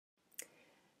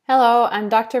Hello, I'm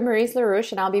Dr. Maryse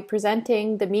Larouche, and I'll be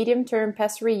presenting the medium-term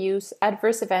pessary use,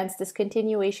 adverse events,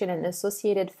 discontinuation, and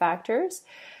associated factors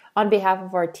on behalf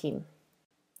of our team.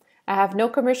 I have no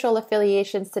commercial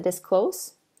affiliations to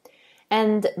disclose,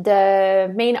 and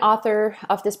the main author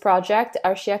of this project,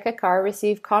 Kakkar,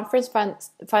 received conference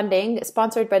funding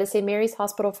sponsored by the St. Mary's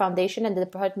Hospital Foundation and the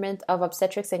Department of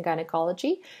Obstetrics and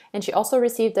Gynecology, and she also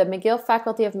received a McGill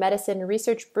Faculty of Medicine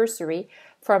research bursary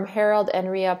from Harold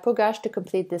and Ria Pugash to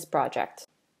complete this project.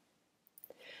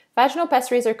 Vaginal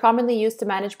pessaries are commonly used to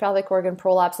manage pelvic organ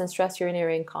prolapse and stress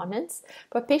urinary incontinence,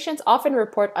 but patients often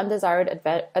report undesired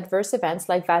adverse events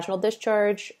like vaginal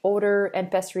discharge, odor, and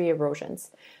pessary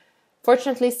erosions.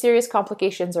 Fortunately, serious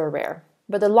complications are rare,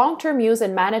 but the long-term use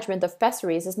and management of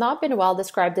pessaries has not been well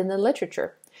described in the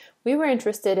literature. We were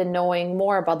interested in knowing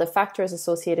more about the factors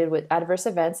associated with adverse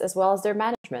events as well as their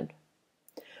management.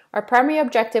 Our primary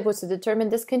objective was to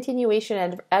determine discontinuation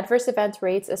and adverse event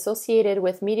rates associated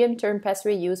with medium-term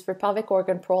pessary use for pelvic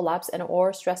organ prolapse and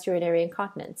or stress urinary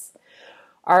incontinence.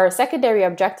 Our secondary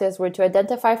objectives were to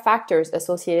identify factors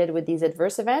associated with these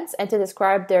adverse events and to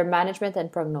describe their management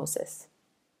and prognosis.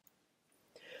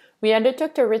 We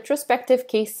undertook a retrospective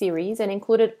case series and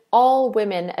included all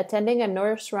women attending a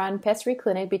nurse-run pessary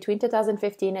clinic between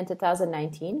 2015 and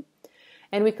 2019.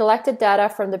 And we collected data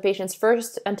from the patient's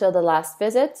first until the last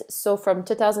visit, so from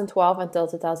 2012 until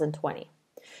 2020.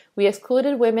 We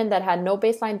excluded women that had no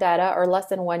baseline data or less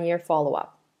than 1 year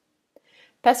follow-up.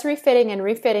 Pessary fitting and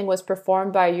refitting was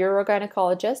performed by a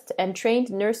urogynecologist, and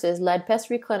trained nurses led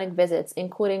pessary clinic visits,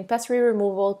 including pessary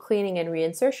removal, cleaning, and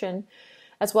reinsertion,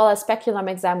 as well as speculum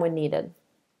exam when needed.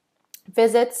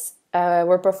 Visits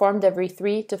were performed every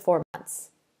 3 to 4 months.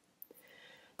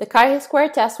 The chi-square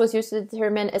test was used to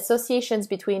determine associations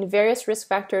between various risk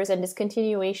factors and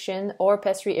discontinuation or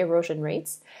pessary erosion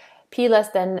rates. P less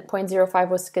than 0.05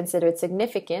 was considered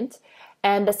significant,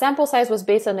 and the sample size was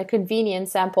based on a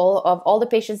convenience sample of all the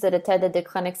patients that attended the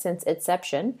clinic since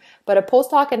inception, but a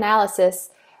post-hoc analysis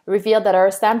revealed that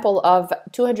our sample of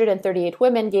 238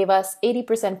 women gave us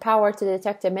 80% power to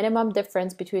detect a minimum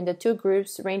difference between the two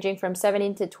groups, ranging from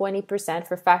 17 to 20%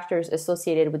 for factors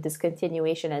associated with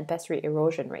discontinuation and pessary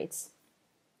erosion rates.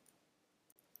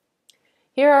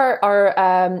 Here are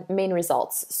our main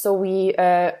results. So we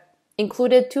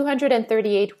included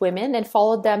 238 women and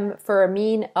followed them for a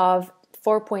mean of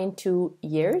 4.2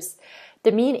 years.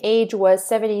 The mean age was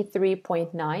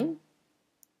 73.9.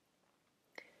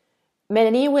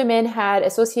 Many women had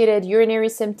associated urinary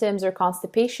symptoms or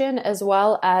constipation, as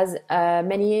well as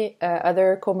many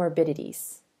other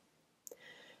comorbidities.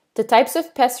 The types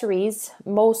of pessaries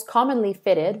most commonly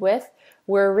fitted with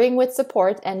were ring with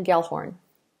support and Gellhorn.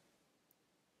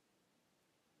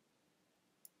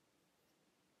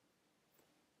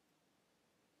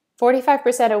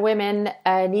 (45% of women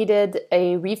needed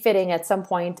a refitting at some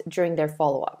point during their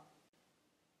follow-up.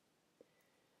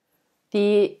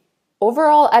 The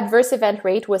overall adverse event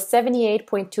rate was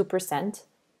 78.2%.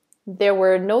 There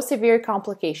were no severe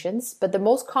complications, but the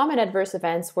most common adverse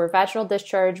events were vaginal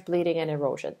discharge, bleeding, and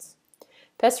erosions.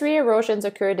 Pessary erosions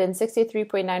occurred in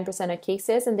 63.9% of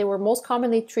cases, and they were most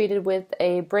commonly treated with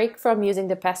a break from using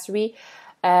the pessary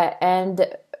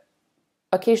and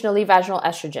occasionally vaginal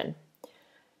estrogen.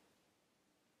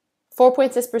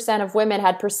 4.6% of women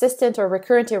had persistent or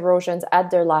recurrent erosions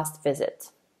at their last visit.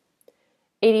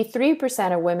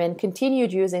 83% of women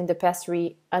continued using the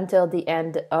pessary until the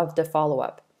end of the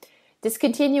follow-up.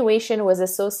 Discontinuation was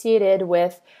associated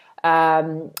with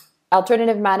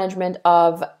alternative management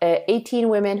of 18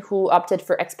 women who opted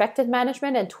for expected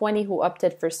management and 20 who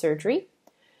opted for surgery.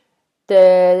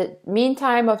 The mean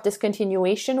time of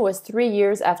discontinuation was 3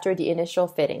 years after the initial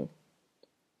fitting.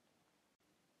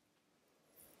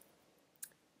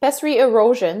 Pessary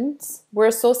erosions were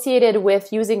associated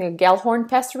with using a Gellhorn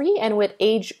pessary and with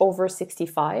age over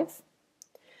 65.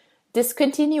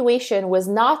 Discontinuation was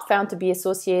not found to be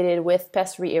associated with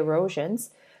pessary erosions,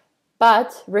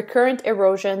 but recurrent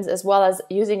erosions as well as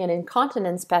using an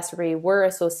incontinence pessary were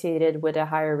associated with a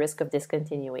higher risk of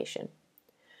discontinuation.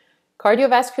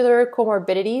 Cardiovascular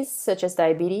comorbidities such as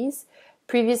diabetes,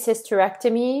 previous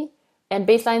hysterectomy, and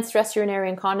baseline stress urinary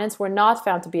incontinence were not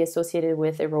found to be associated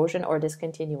with erosion or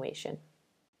discontinuation.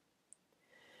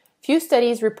 Few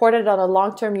studies reported on a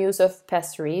long-term use of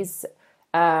pessaries.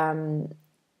 Our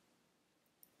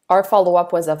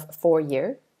follow-up was of 4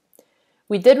 years.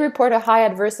 We did report a high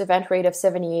adverse event rate of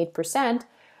 78%,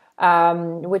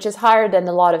 which is higher than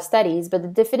a lot of studies, but the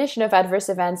definition of adverse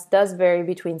events does vary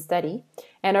between study.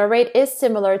 And our rate is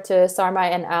similar to Sarma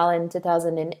and Al in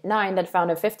 2009 that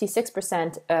found a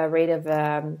 56% rate of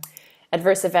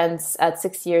adverse events at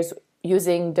 6 years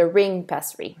using the ring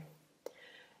pessary.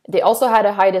 They also had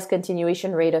a high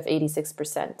discontinuation rate of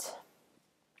 86%,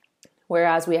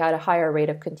 whereas we had a higher rate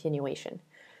of continuation.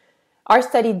 Our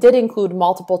study did include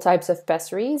multiple types of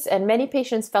pessaries, and many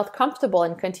patients felt comfortable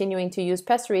in continuing to use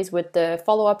pessaries with the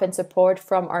follow-up and support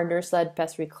from our nurse-led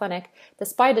pessary clinic,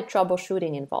 despite the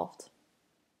troubleshooting involved.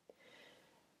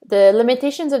 The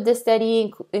limitations of this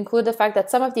study include the fact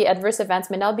that some of the adverse events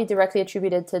may not be directly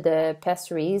attributed to the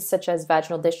pessaries, such as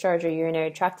vaginal discharge or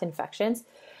urinary tract infections.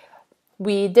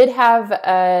 We did have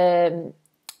a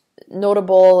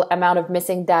notable amount of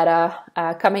missing data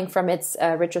coming from its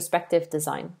retrospective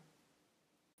design.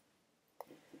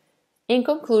 In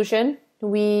conclusion,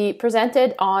 we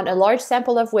presented on a large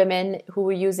sample of women who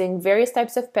were using various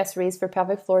types of pessaries for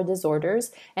pelvic floor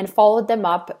disorders and followed them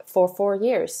up for 4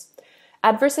 years.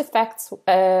 Adverse effects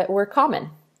were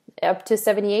common, up to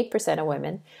 78% of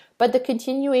women, but the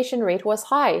continuation rate was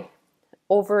high,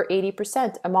 over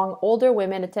 80% among older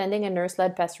women attending a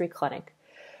nurse-led pessary clinic.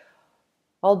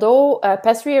 Although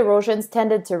pessary erosions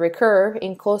tended to recur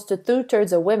in close to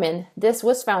 2/3 of women, this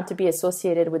was found to be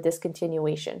associated with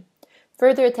discontinuation.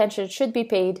 Further attention should be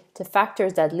paid to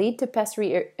factors that lead to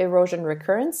pessary erosion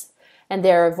recurrence and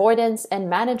their avoidance and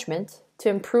management to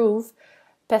improve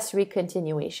pessary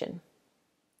continuation.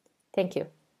 Thank you.